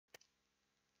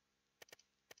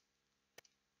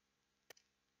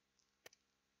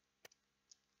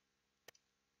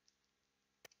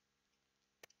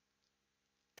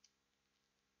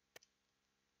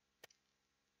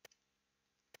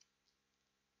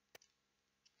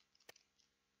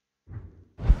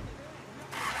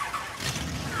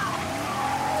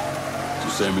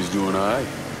Sammy's doing all right.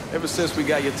 Ever since we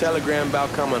got your telegram about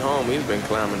coming home, he's been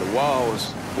climbing the walls.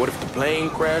 What if the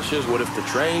plane crashes? What if the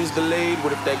train's delayed?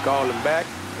 What if they call him back?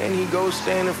 And he goes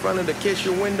stand in front of the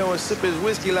kitchen window and sip his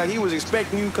whiskey like he was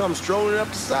expecting you to come strolling up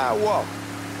the sidewalk.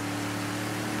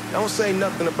 Don't say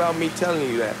nothing about me telling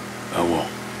you that. I won't.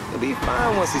 He'll be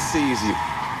fine once he sees you.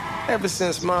 Ever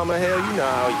since Mama, hell, you know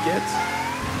how he gets.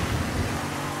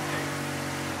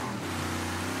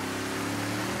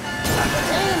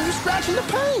 Damn, you scratching the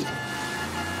paint.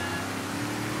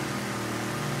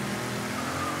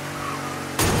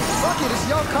 Fuck it, it's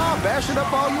your car. Bash it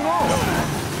up all you want.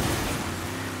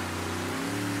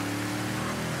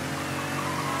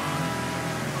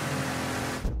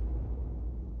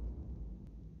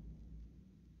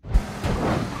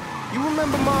 You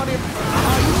remember Marty?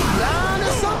 Are you blind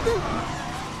or something?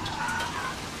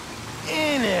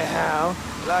 Anyhow,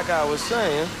 like I was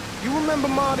saying, you remember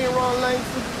Marty and Ron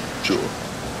Langford? Sure.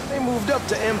 They moved up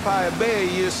to Empire Bay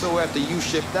a year or so after you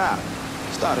shipped out.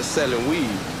 Started selling weed.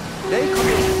 They called.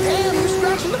 Damn, you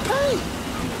scratching the paint.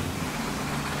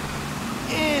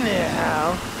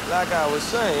 Anyhow, like I was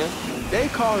saying, they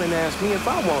call and ask me if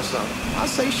I want something. I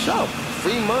say sure.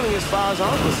 Free money as far as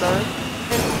I'm concerned.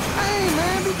 And, hey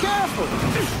man, be careful.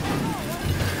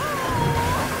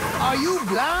 Are you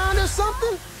blind or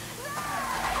something?